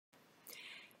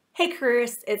Hey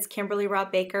careerists, it's Kimberly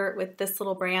Robb Baker with This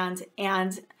Little Brand,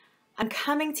 and I'm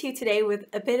coming to you today with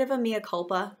a bit of a mea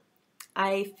culpa.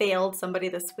 I failed somebody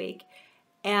this week,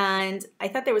 and I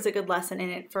thought there was a good lesson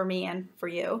in it for me and for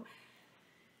you.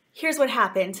 Here's what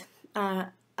happened.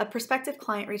 A prospective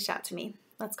client reached out to me.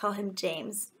 Let's call him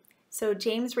James. So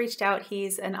James reached out.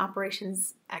 He's an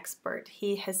operations expert.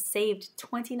 He has saved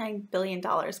 $29 billion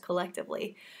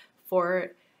collectively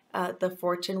for the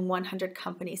Fortune 100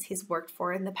 companies he's worked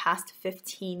for in the past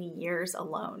 15 years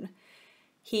alone.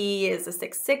 He is a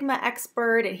Six Sigma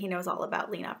expert, and he knows all about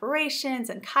lean operations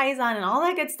and Kaizen and all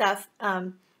that good stuff.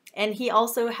 And he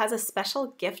also has a special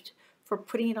gift for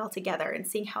putting it all together and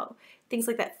seeing how things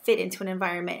like that fit into an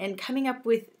environment and coming up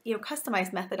with,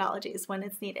 customized methodologies when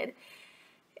it's needed.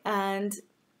 And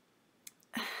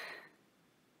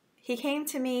he came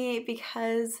to me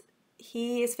because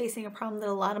he is facing a problem that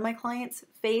a lot of my clients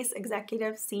face,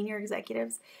 executives, senior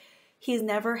executives. He's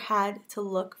never had to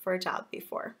look for a job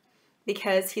before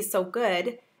because he's so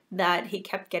good that he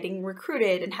kept getting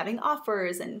recruited and having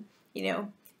offers and,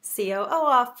 COO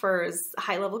offers,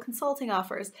 high-level consulting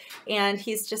offers, and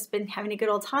he's just been having a good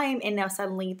old time, and now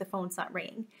suddenly the phone's not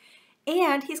ringing.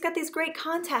 And he's got these great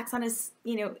contacts on his,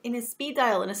 in his speed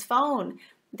dial in his phone.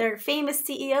 They're famous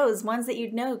CEOs, ones that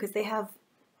you'd know because they have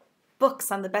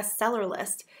books on the bestseller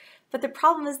list. But the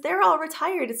problem is they're all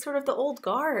retired. It's sort of the old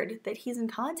guard that he's in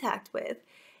contact with.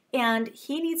 And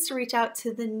he needs to reach out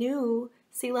to the new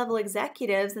C-level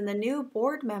executives and the new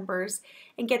board members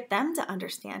and get them to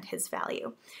understand his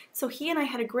value. So he and I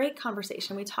had a great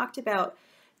conversation. We talked about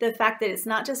the fact that it's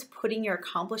not just putting your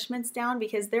accomplishments down,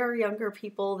 because there are younger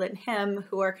people than him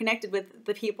who are connected with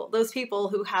those people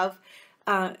who have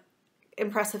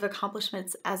impressive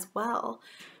accomplishments as well.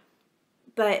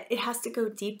 But it has to go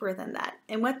deeper than that.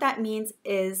 And what that means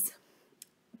is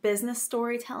business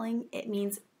storytelling. It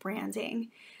means branding.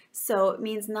 So it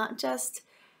means not just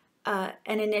an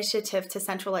initiative to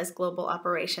centralize global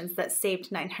operations that saved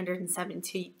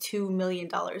 $972 million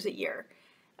a year.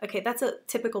 Okay, that's a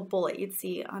typical bullet you'd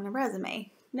see on a resume.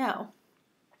 No.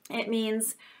 It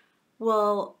means,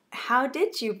 well, how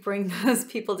did you bring those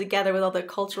people together with all the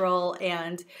cultural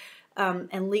and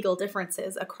legal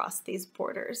differences across these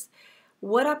borders?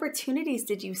 What opportunities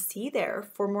did you see there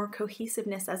for more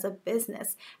cohesiveness as a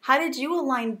business? How did you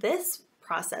align this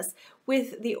process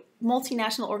with the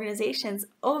multinational organization's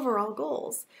overall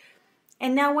goals?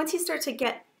 And now once you start to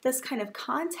get this kind of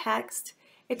context,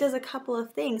 it does a couple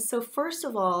of things. So first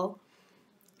of all,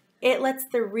 it lets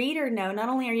the reader know not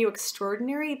only are you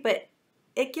extraordinary, but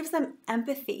it gives them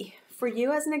empathy for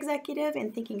you as an executive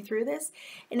in thinking through this,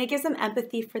 and it gives them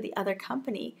empathy for the other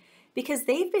company because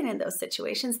they've been in those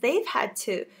situations. They've had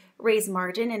to raise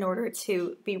margin in order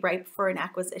to be ripe for an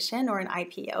acquisition or an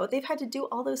IPO. They've had to do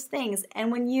all those things.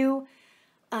 And when you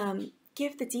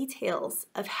give the details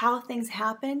of how things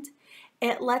happened,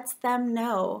 it lets them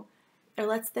know or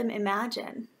lets them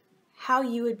imagine how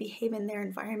you would behave in their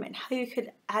environment, how you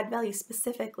could add value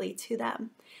specifically to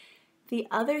them. The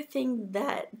other thing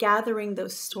that gathering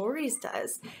those stories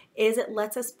does is it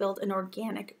lets us build an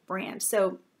organic brand.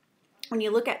 So when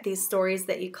you look at these stories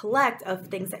that you collect of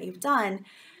things that you've done,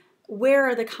 where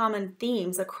are the common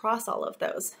themes across all of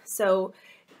those? So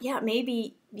yeah,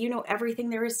 maybe you know everything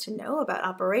there is to know about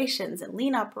operations and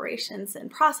lean operations and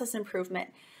process improvement,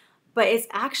 but it's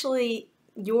actually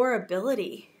your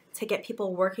ability to get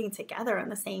people working together on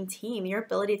the same team, your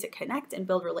ability to connect and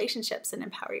build relationships and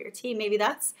empower your team. Maybe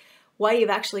that's why you've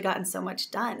actually gotten so much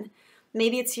done.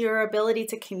 Maybe it's your ability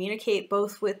to communicate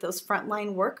both with those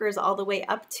frontline workers all the way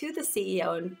up to the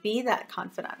CEO and be that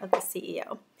confidant of the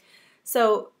CEO.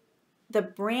 So the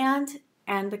brand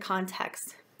and the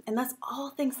context, and that's all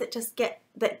things that just get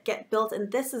built,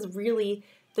 and this is really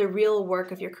the real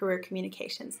work of your career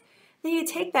communications. Then you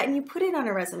take that and you put it on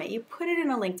a resume, you put it in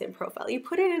a LinkedIn profile, you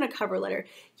put it in a cover letter.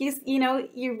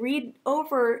 You read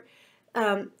over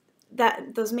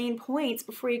those main points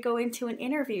before you go into an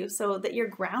interview so that you're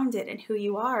grounded in who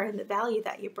you are and the value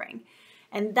that you bring.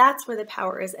 And that's where the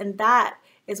power is, and that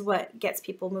is what gets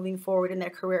people moving forward in their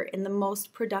career in the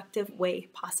most productive way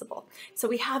possible. So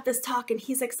we have this talk and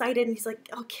he's excited and he's like,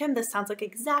 oh, Kim, this sounds like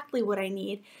exactly what I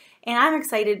need. And I'm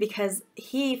excited because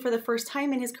he, for the first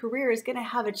time in his career, is going to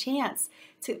have a chance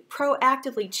to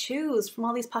proactively choose from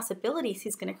all these possibilities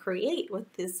he's going to create with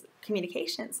his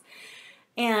communications.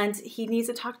 And he needs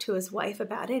to talk to his wife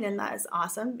about it, and that is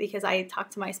awesome because I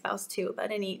talk to my spouse too about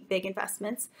any big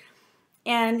investments.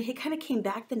 And he kind of came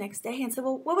back the next day and said,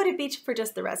 well, what would it be for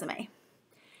just the resume?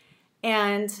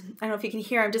 And I don't know if you can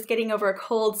hear, I'm just getting over a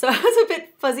cold, so I was a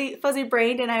bit fuzzy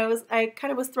brained, and I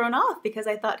kind of was thrown off because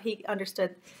I thought he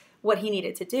understood what he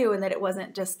needed to do, and that it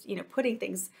wasn't just, putting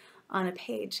things on a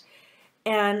page.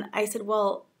 And I said,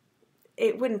 well,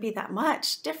 it wouldn't be that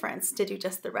much difference to do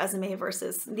just the resume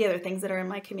versus the other things that are in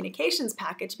my communications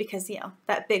package, because,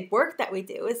 that big work that we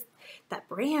do is that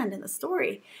brand and the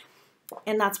story.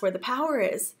 And that's where the power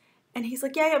is. And he's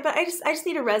like, yeah, but I just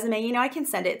need a resume. I can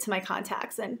send it to my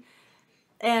contacts.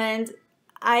 And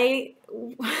I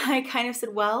kind of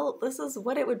said, well, this is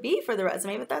what it would be for the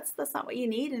resume, but that's not what you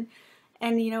need.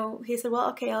 And he said, well,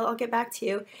 okay, I'll get back to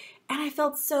you. And I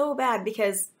felt so bad,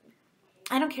 because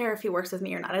I don't care if he works with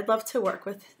me or not. I'd love to work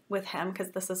with him,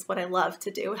 because this is what I love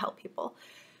to do, help people.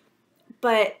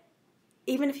 But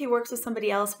even if he works with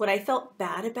somebody else, what I felt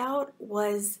bad about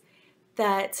was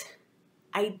that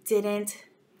I didn't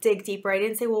dig deeper. I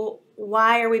didn't say, well,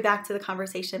 why are we back to the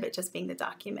conversation of it just being the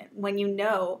document? When you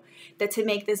know that to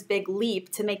make this big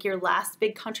leap, to make your last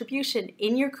big contribution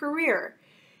in your career,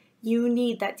 you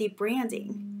need that deep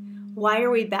branding. Why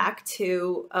are we back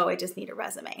to, oh, I just need a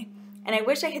resume? And I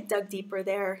wish I had dug deeper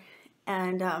there.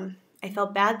 And I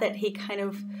felt bad that he kind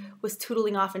of was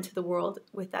tootling off into the world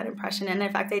with that impression. And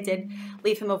in fact, I did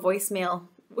leave him a voicemail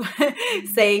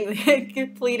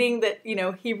saying, pleading that,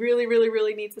 he really, really,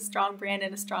 really needs a strong brand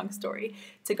and a strong story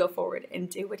to go forward and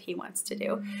do what he wants to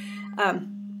do.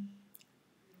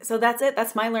 So that's it.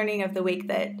 That's my learning of the week,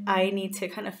 that I need to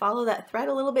kind of follow that thread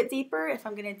a little bit deeper if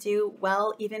I'm going to do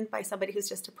well, even by somebody who's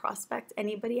just a prospect.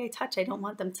 Anybody I touch, I don't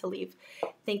want them to leave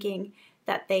thinking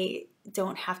that they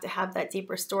don't have to have that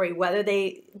deeper story, whether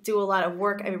they do a lot of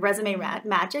work. I mean, Resume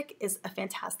Magic is a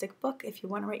fantastic book if you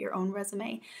want to write your own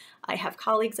resume. I have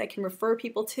colleagues I can refer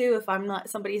people to if I'm not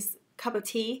somebody's cup of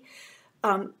tea.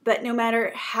 But no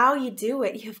matter how you do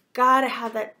it, you've got to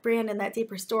have that brand and that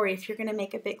deeper story if you're going to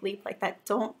make a big leap like that.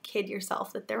 Don't kid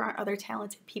yourself that there aren't other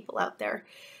talented people out there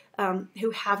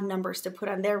who have numbers to put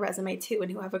on their resume too,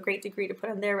 and who have a great degree to put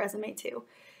on their resume too.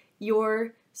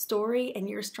 Your story and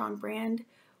your strong brand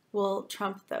will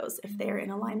trump those if they're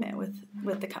in alignment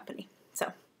with the company.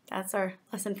 So that's our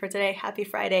lesson for today. Happy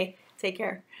Friday. Take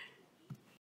care.